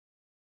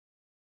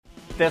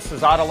This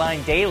is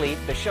Autoline Daily,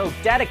 the show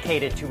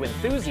dedicated to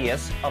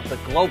enthusiasts of the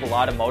global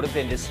automotive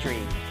industry.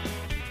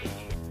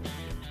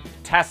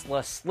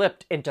 Tesla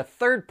slipped into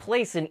third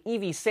place in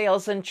EV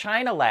sales in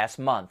China last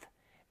month.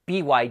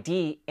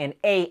 BYD and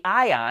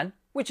Aion,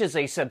 which is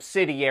a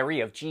subsidiary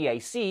of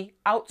GAC,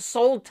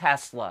 outsold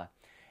Tesla.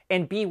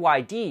 And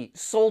BYD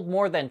sold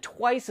more than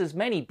twice as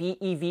many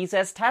BEVs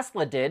as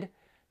Tesla did,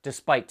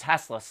 despite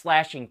Tesla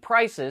slashing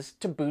prices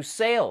to boost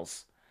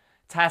sales.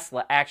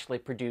 Tesla actually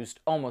produced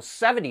almost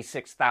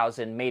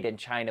 76,000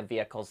 made-in-China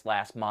vehicles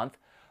last month,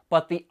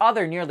 but the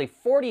other nearly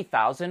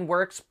 40,000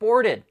 were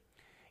exported.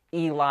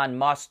 Elon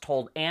Musk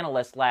told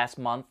analysts last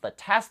month that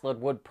Tesla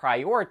would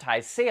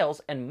prioritize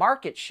sales and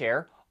market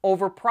share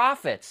over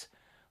profits.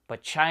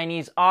 But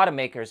Chinese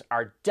automakers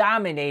are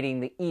dominating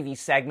the EV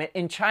segment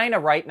in China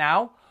right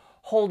now,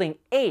 holding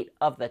 8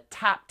 of the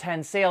top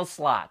 10 sales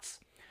slots.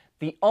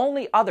 The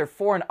only other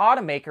foreign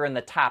automaker in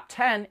the top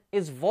 10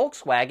 is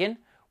Volkswagen,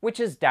 which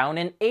is down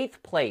in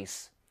 8th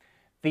place.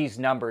 These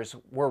numbers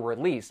were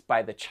released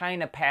by the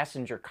China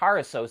Passenger Car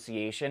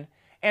Association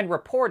and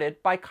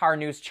reported by Car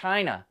News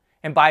China.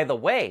 And by the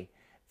way,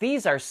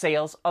 these are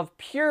sales of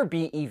pure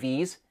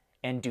BEVs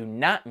and do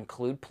not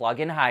include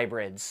plug-in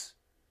hybrids.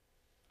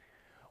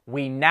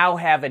 We now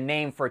have a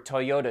name for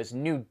Toyota's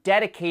new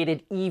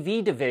dedicated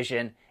EV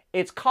division.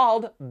 It's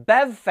called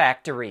BEV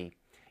Factory.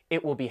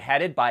 It will be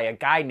headed by a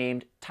guy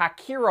named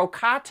Takiro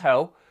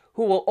Kato,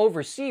 who will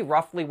oversee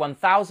roughly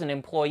 1,000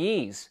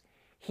 employees.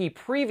 He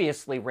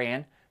previously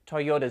ran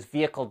Toyota's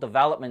Vehicle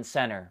Development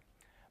Center.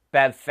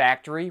 BEV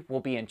Factory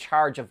will be in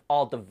charge of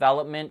all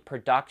development,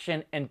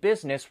 production, and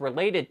business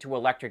related to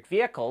electric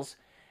vehicles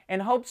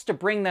and hopes to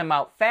bring them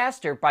out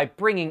faster by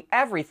bringing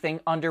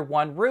everything under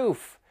one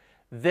roof.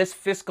 This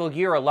fiscal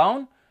year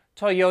alone,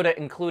 Toyota,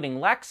 including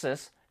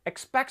Lexus,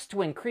 expects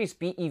to increase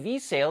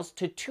BEV sales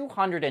to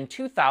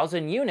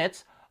 202,000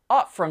 units,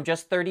 up from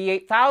just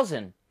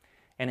 38,000.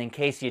 And in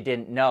case you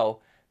didn't know,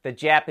 the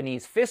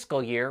Japanese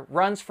fiscal year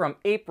runs from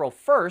April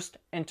 1st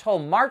until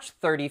March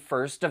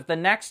 31st of the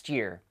next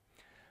year.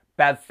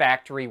 BEV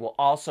Factory will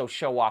also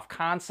show off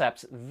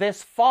concepts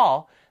this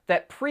fall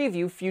that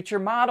preview future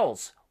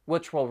models,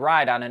 which will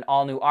ride on an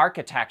all-new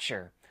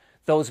architecture.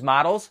 Those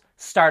models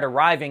start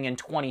arriving in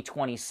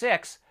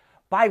 2026,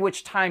 by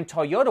which time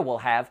Toyota will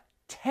have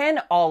 10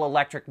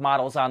 all-electric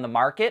models on the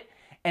market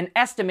and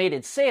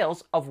estimated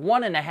sales of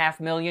 1.5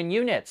 million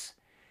units.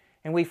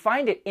 And we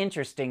find it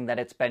interesting that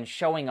it's been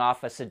showing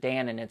off a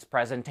sedan in its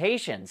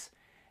presentations,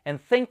 and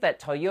think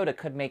that Toyota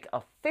could make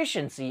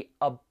efficiency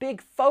a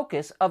big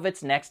focus of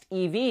its next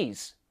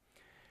EVs.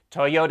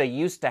 Toyota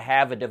used to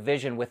have a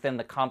division within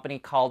the company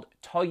called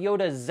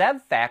Toyota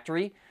ZEV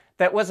Factory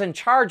that was in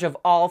charge of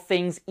all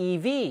things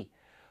EV.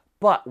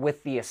 But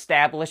with the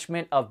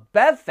establishment of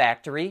BEV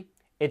Factory,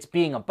 it's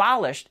being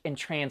abolished and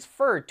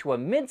transferred to a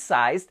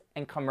mid-sized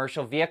and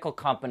commercial vehicle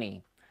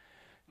company.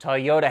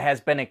 Toyota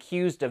has been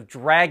accused of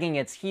dragging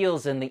its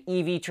heels in the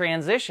EV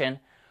transition,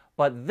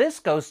 but this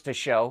goes to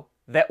show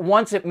that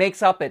once it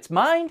makes up its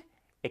mind,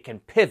 it can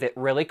pivot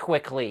really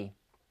quickly.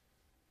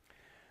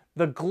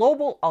 The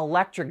global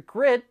electric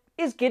grid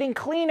is getting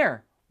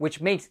cleaner,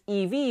 which makes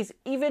EVs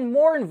even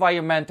more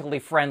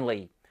environmentally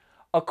friendly.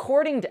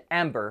 According to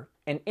Ember,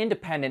 an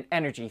independent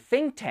energy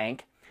think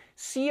tank,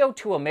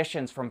 CO2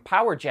 emissions from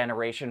power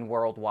generation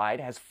worldwide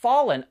has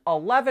fallen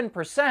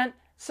 11%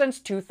 since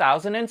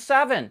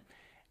 2007.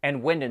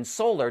 And wind and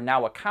solar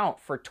now account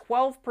for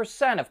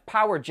 12% of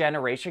power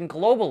generation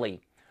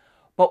globally.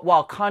 But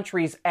while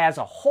countries as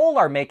a whole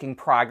are making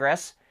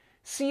progress,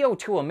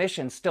 CO2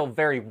 emissions still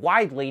vary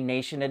widely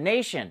nation to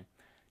nation.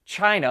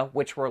 China,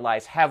 which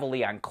relies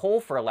heavily on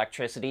coal for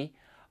electricity,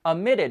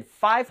 emitted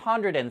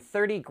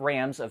 530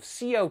 grams of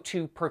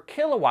CO2 per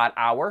kilowatt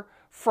hour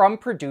from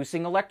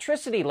producing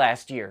electricity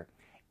last year.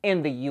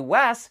 In the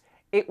US,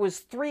 it was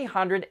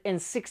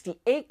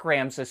 368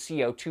 grams of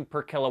CO2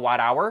 per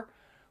kilowatt hour,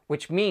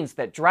 which means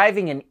that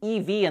driving an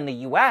EV in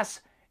the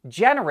US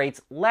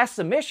generates less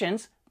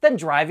emissions than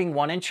driving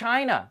one in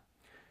China.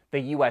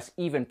 The US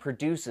even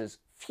produces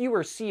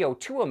fewer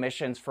CO2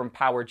 emissions from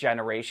power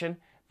generation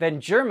than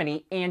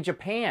Germany and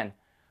Japan.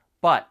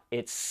 But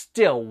it's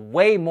still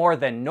way more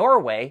than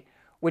Norway,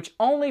 which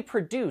only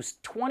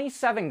produced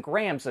 27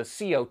 grams of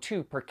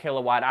CO2 per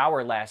kilowatt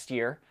hour last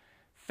year,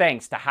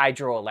 thanks to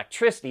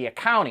hydroelectricity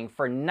accounting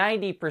for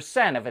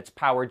 90% of its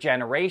power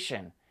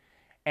generation.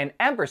 And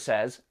Ember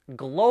says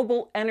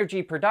global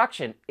energy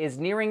production is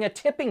nearing a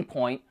tipping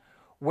point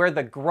where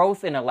the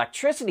growth in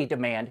electricity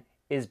demand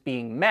is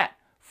being met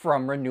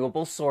from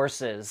renewable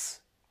sources.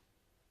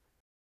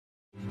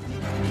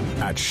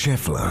 At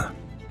Schaeffler,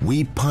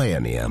 we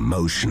pioneer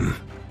motion.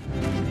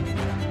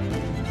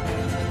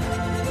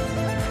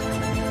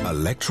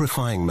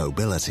 Electrifying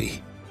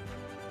mobility,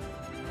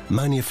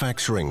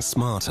 manufacturing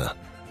smarter,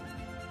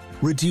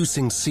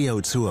 reducing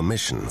CO2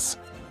 emissions,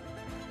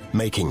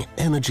 making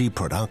energy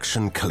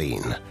production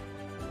clean.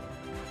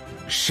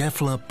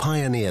 Schaeffler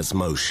pioneers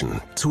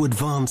motion to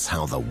advance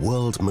how the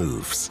world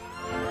moves.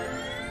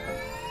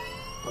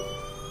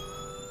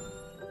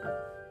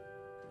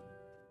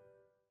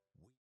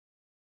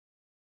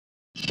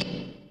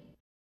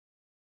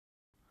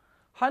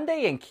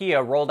 Hyundai and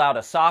Kia rolled out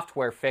a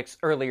software fix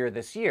earlier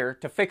this year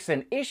to fix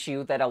an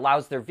issue that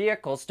allows their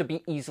vehicles to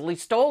be easily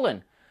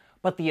stolen.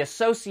 But the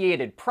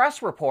Associated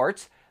Press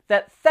reports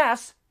that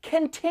thefts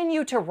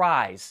continue to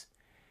rise.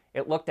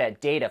 It looked at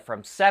data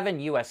from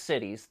 7 U.S.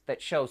 cities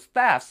that shows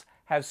thefts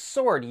have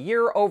soared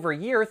year over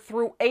year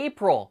through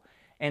April.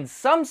 And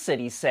some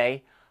cities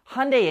say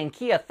Hyundai and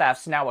Kia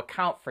thefts now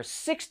account for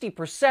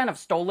 60% of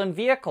stolen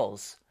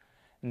vehicles.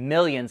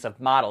 Millions of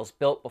models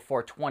built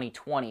before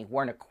 2020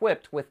 weren't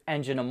equipped with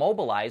engine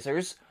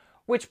immobilizers,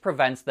 which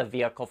prevents the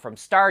vehicle from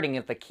starting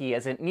if the key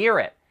isn't near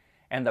it.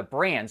 And the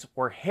brands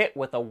were hit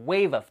with a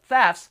wave of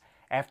thefts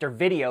after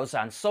videos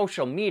on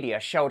social media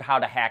showed how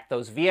to hack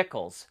those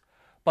vehicles.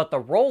 But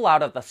the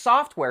rollout of the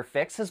software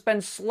fix has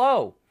been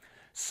slow.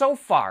 So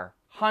far,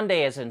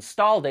 Hyundai has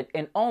installed it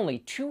in only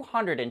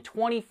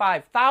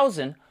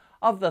 225,000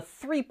 of the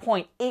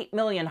 3.8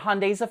 million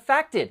Hyundais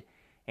affected,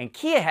 and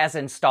Kia has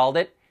installed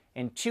it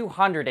in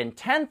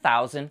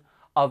 210,000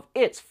 of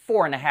its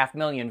 4.5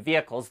 million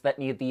vehicles that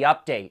need the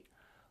update.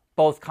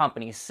 Both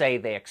companies say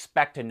they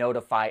expect to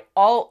notify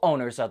all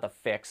owners of the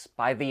fix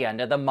by the end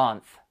of the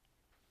month.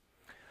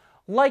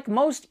 Like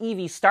most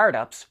EV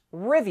startups,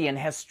 Rivian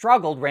has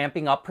struggled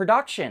ramping up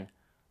production.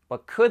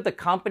 But could the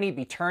company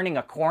be turning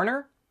a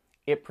corner?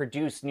 It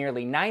produced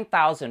nearly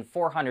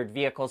 9,400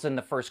 vehicles in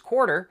the first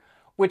quarter,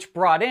 which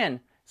brought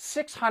in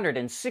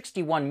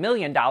 $661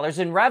 million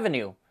in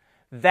revenue.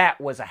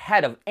 That was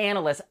ahead of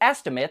analyst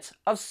estimates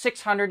of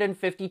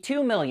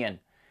 $652 million.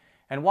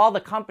 And while the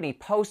company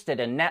posted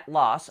a net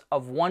loss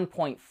of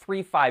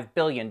 $1.35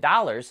 billion,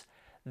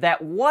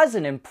 that was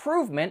an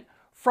improvement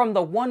from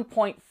the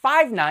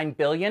 $1.59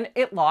 billion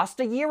it lost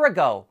a year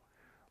ago.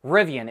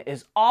 Rivian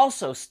is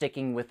also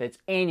sticking with its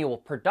annual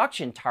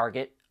production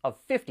target of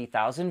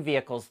 50,000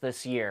 vehicles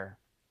this year.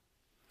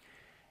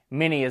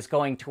 Mini is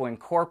going to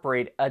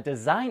incorporate a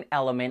design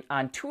element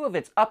on 2 of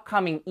its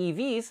upcoming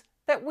EVs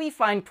that we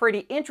find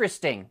pretty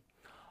interesting.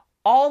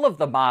 All of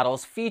the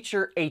models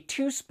feature a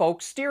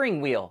 2-spoke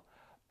steering wheel,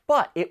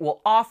 but it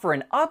will offer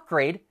an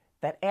upgrade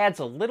that adds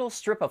a little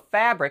strip of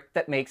fabric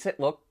that makes it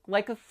look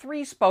like a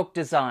 3-spoke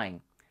design.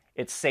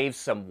 It saves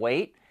some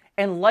weight,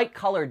 and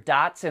light-colored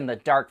dots in the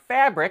dark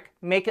fabric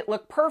make it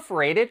look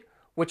perforated,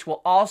 which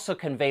will also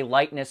convey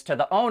lightness to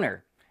the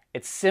owner.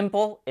 It's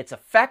simple, it's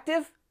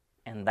effective,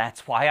 and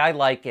that's why I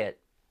like it.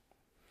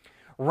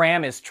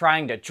 Ram is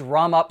trying to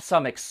drum up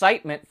some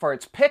excitement for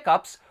its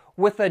pickups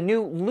with a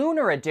new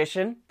Lunar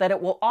edition that it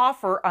will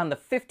offer on the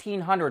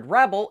 1500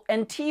 Rebel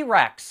and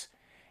T-Rex.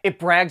 It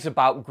brags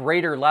about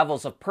greater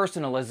levels of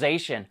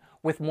personalization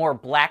with more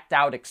blacked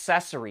out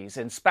accessories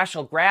and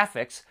special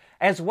graphics,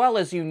 as well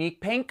as unique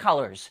paint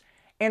colors.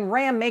 And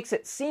Ram makes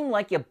it seem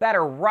like you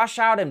better rush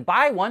out and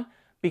buy one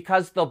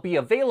because they'll be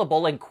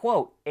available in,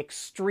 quote,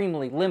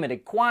 extremely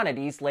limited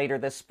quantities later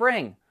this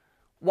spring.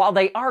 While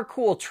they are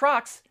cool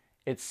trucks,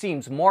 it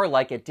seems more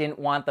like it didn't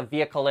want the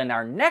vehicle in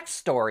our next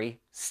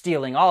story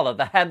stealing all of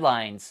the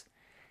headlines.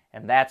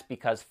 And that's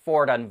because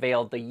Ford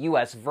unveiled the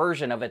US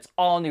version of its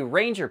all-new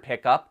Ranger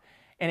pickup,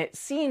 and it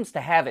seems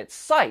to have its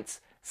sights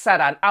set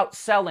on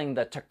outselling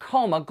the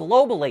Tacoma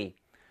globally.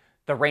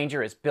 The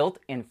Ranger is built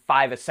in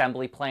 5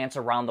 assembly plants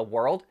around the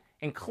world,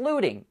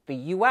 including the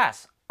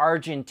US,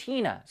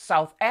 Argentina,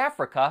 South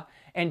Africa,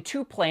 and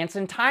 2 plants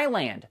in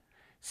Thailand.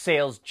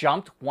 Sales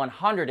jumped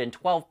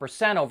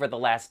 112% over the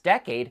last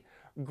decade,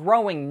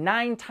 growing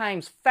 9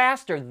 times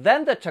faster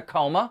than the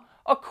Tacoma,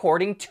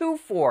 according to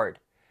Ford.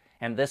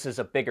 And this is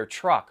a bigger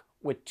truck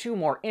with 2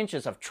 more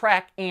inches of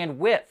track and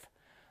width.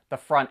 The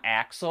front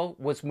axle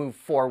was moved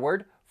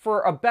forward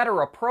for a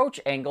better approach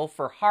angle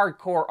for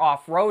hardcore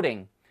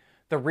off-roading.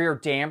 The rear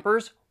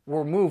dampers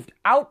were moved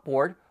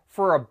outboard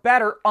for a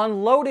better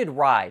unloaded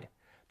ride.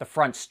 The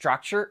front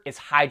structure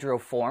is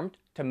hydroformed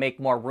to make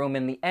more room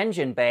in the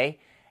engine bay,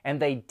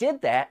 and they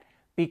did that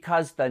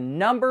because the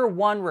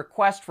 #1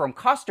 request from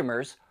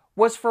customers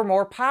was for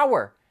more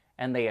power,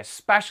 and they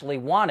especially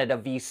wanted a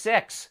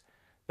V6.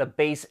 The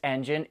base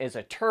engine is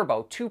a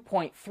turbo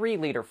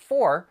 2.3-liter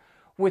 4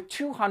 with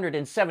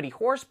 270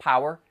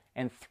 horsepower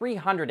and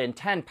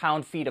 310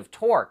 pound-feet of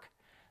torque.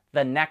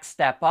 The next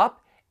step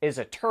up is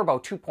a turbo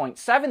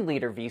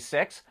 2.7-liter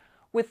V6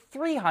 with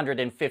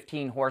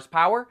 315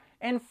 horsepower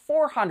and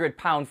 400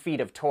 pound-feet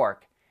of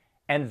torque.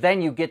 And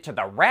then you get to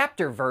the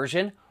Raptor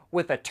version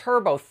with a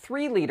turbo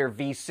 3-liter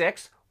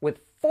V6 with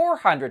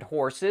 400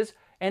 horses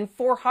and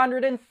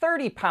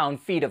 430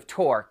 pound-feet of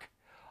torque.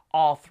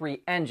 All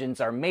 3 engines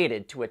are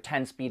mated to a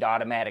 10-speed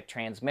automatic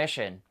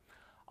transmission.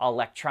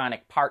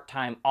 Electronic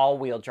part-time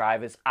all-wheel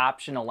drive is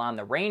optional on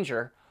the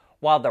Ranger,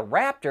 while the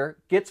Raptor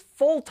gets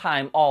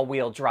full-time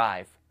all-wheel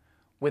drive.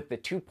 With the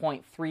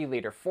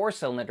 2.3-liter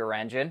 4-cylinder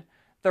engine,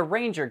 the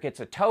Ranger gets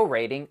a tow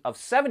rating of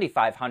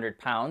 7,500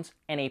 pounds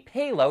and a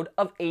payload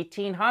of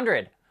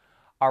 1,800.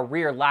 A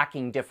rear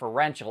locking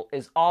differential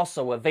is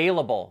also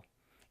available.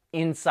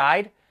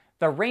 Inside,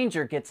 the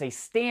Ranger gets a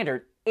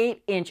standard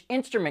 8-inch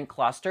instrument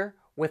cluster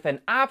with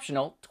an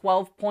optional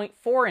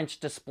 12.4-inch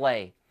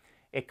display.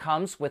 It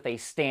comes with a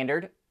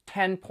standard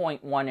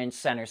 10.1-inch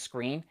center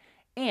screen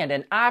and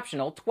an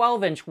optional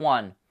 12-inch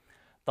one.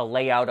 The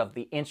layout of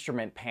the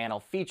instrument panel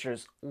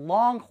features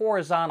long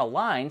horizontal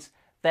lines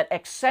that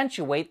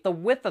accentuate the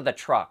width of the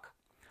truck.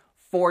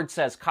 Ford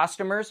says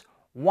customers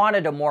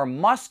wanted a more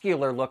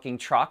muscular-looking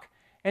truck,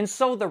 and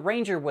so the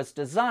Ranger was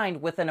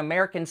designed with an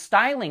American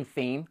styling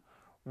theme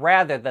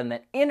rather than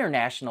the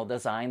international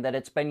design that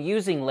it's been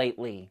using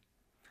lately.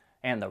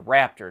 And the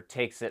Raptor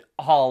takes it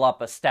all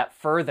up a step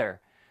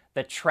further.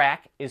 The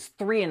track is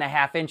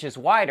 3.5 inches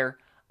wider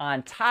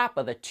on top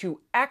of the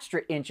 2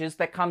 extra inches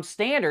that come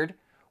standard,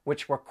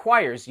 which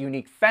requires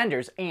unique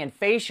fenders and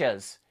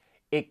fascias.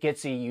 It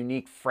gets a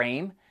unique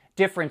frame,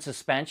 different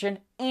suspension,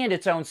 and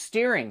its own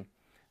steering.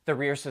 The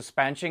rear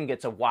suspension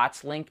gets a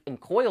Watts link and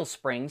coil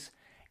springs,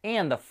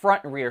 and the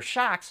front and rear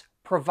shocks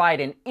provide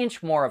an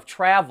inch more of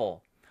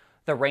travel.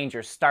 The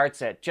Ranger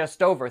starts at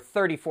just over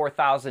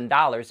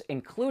 $34,000,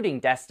 including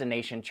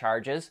destination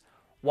charges,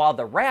 while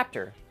the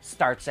Raptor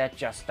starts at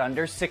just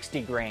under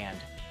 $60,000.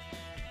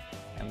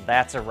 And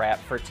that's a wrap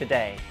for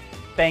today.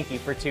 Thank you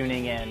for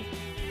tuning in.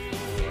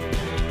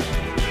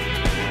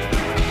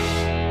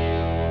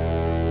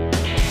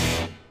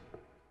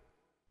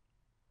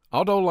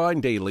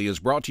 AutoLine Daily is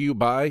brought to you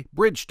by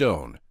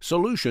Bridgestone,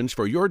 solutions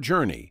for your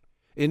journey.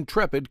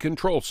 Intrepid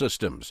Control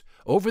Systems,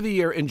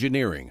 over-the-air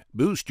engineering,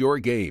 boost your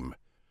game.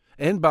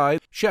 And by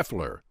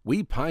Scheffler,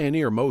 we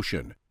pioneer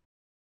motion.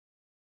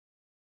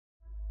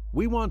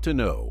 We want to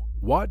know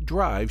what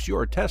drives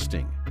your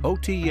testing.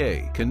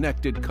 OTA,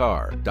 connected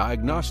car,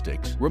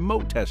 diagnostics,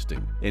 remote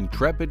testing.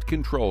 Intrepid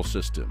Control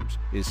Systems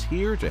is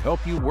here to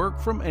help you work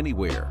from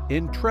anywhere.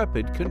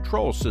 Intrepid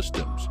Control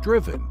Systems,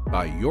 driven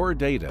by your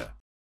data.